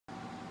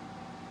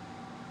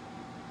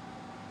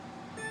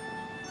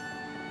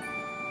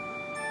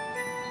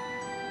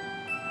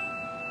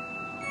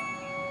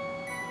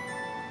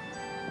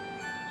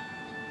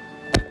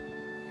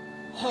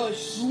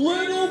Hush,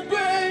 little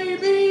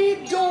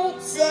baby,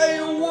 don't say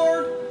a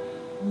word.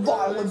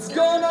 Violet's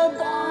gonna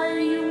buy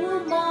you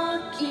a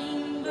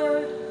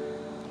mockingbird.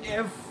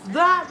 If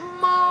that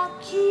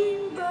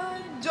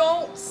mockingbird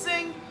don't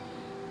sing,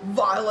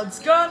 Violet's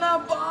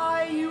gonna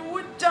buy you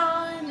a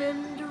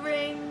diamond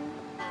ring.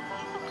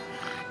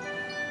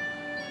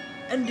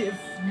 And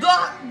if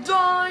that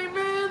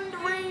diamond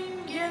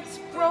ring gets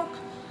broke,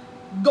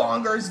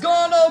 Gonger's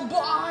gonna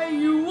buy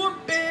you a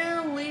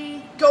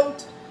billy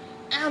goat.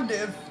 And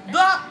if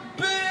that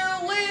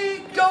billy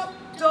goat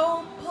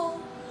don't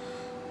pull,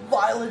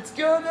 Violet's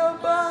gonna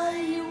buy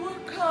you a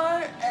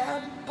cart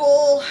and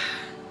bull.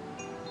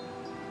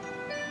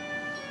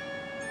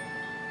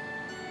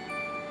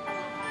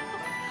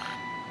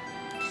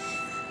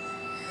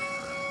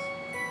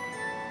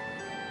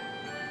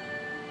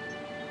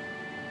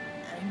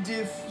 And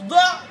if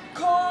that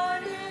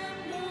cart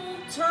and bull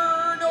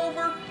turn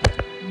over,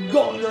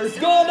 Gonger's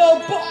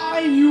gonna buy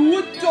you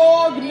a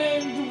dog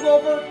named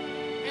Rover.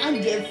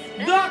 And if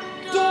that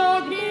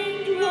dog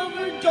named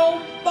Rover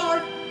don't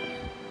bark,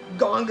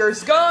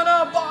 Gonger's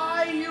gonna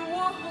buy you a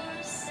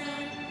horse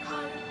and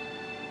cart.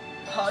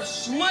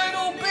 Hush,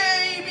 little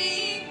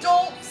baby,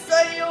 don't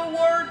say a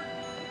word.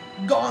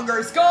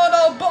 Gonger's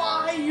gonna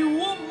buy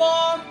you a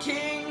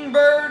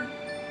mockingbird.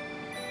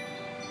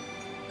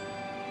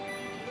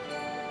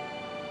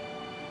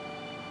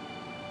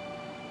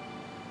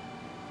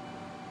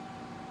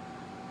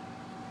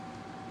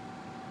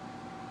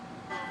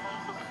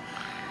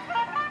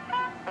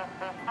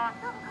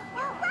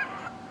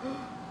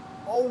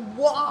 Oh,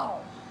 wow.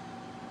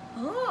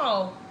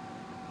 Oh.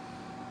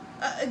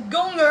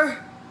 Gonger.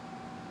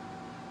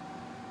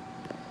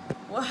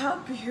 What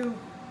happened to you?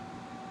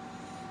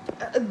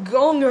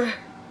 Gonger.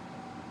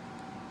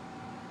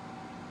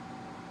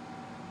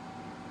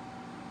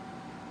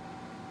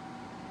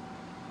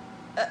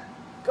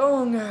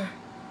 Gonger.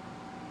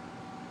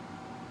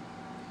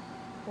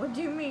 What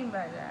do you mean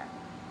by that?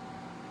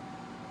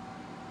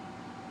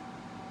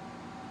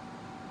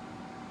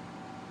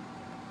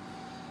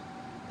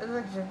 It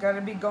looks like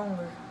gotta be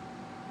Gonger.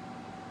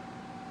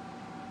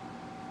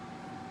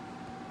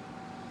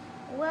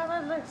 Well,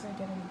 it looks like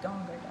it'll be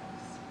Gonger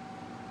does.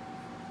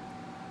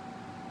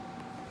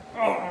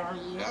 Oh,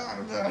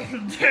 yeah.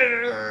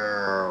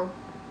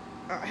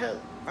 Hey,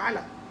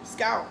 Violet,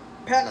 Scout,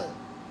 Penny.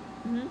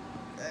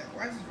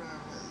 What's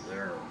wrong with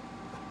you?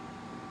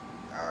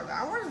 Oh,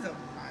 that was a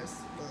nice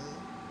bee.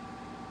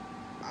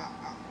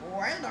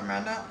 Wait a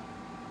minute.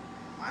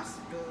 Must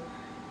be.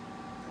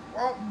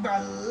 Won't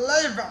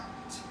believe it.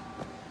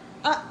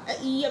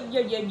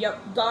 Yep.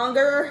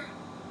 Gonger.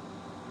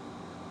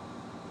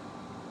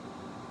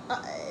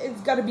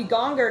 It's gotta be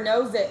Gonger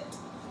knows it.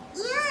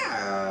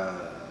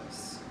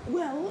 Yes.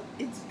 Well,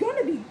 it's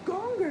gonna be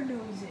Gonger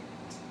knows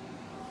it.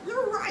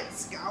 You're right,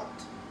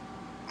 Scout.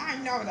 I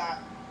know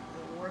that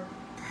word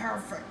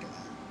perfectly.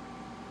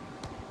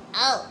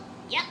 Oh,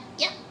 yep.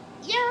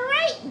 You're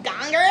right,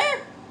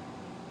 Gonger.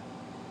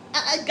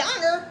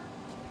 Gonger,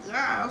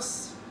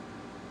 Yes.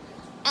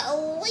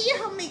 will you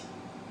help me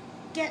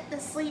get the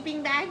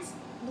sleeping bags,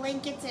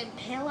 blankets, and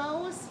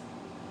pillows?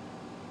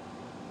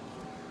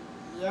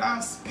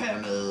 Yes,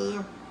 Penny.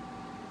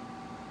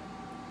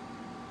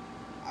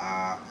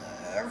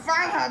 If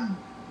I had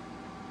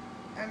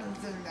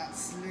anything that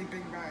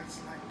sleeping bags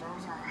like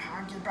those are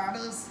hockey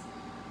buddies,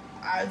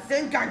 I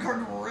think I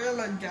could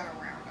really get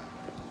around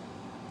it.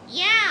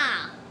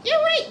 Yeah,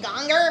 you're right,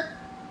 Gonger.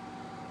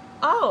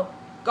 Oh,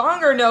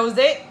 Gonger knows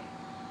it.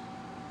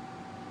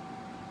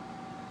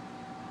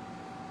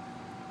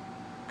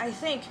 I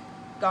think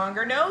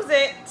Gonger knows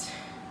it.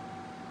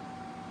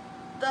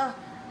 The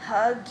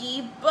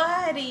Huggy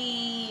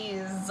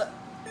Buddies.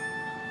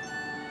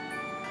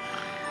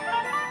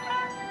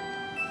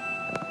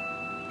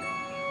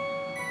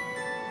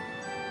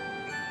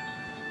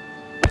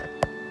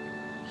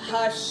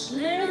 Hush,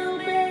 little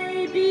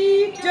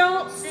baby,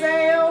 don't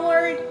say a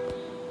word.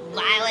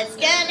 Violet's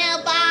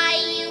gonna buy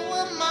you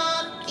a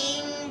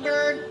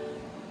mockingbird.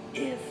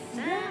 If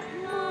that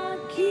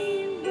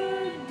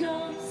mockingbird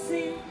don't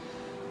sing,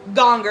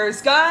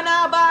 Gonger's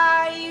gonna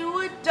buy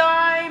you a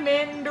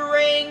diamond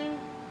ring.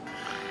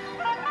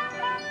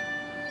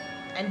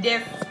 And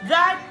if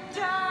that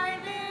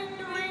diamond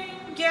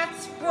ring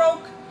gets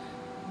broke,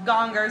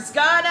 Gonger's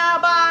gonna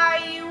buy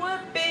you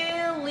a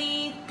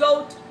billy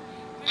goat.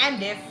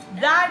 And if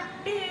that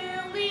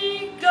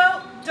billy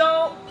goat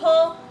don't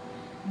pull,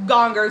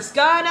 Gonger's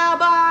gonna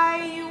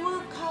buy you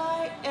a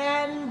cart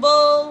and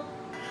bull.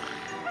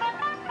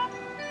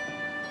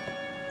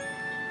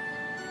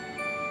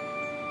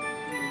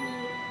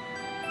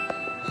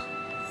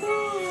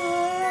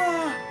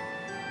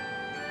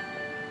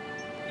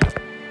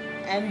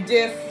 And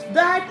if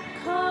that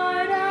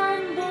cart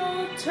and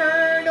bull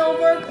turn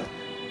over,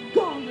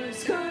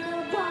 Gonger's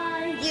gonna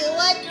buy You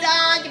a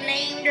dog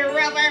named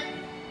Rover.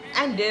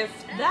 And if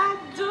that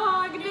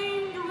dog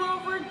named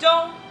Rover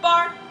don't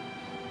bark,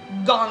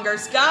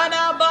 Gonger's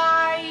gonna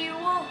buy you a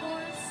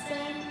horse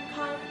and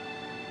cart.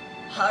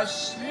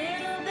 Hush,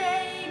 little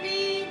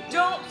baby,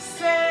 don't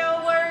say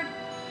a word.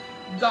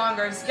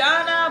 Gonger's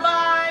gonna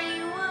buy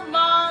you a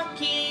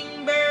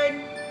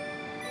mockingbird.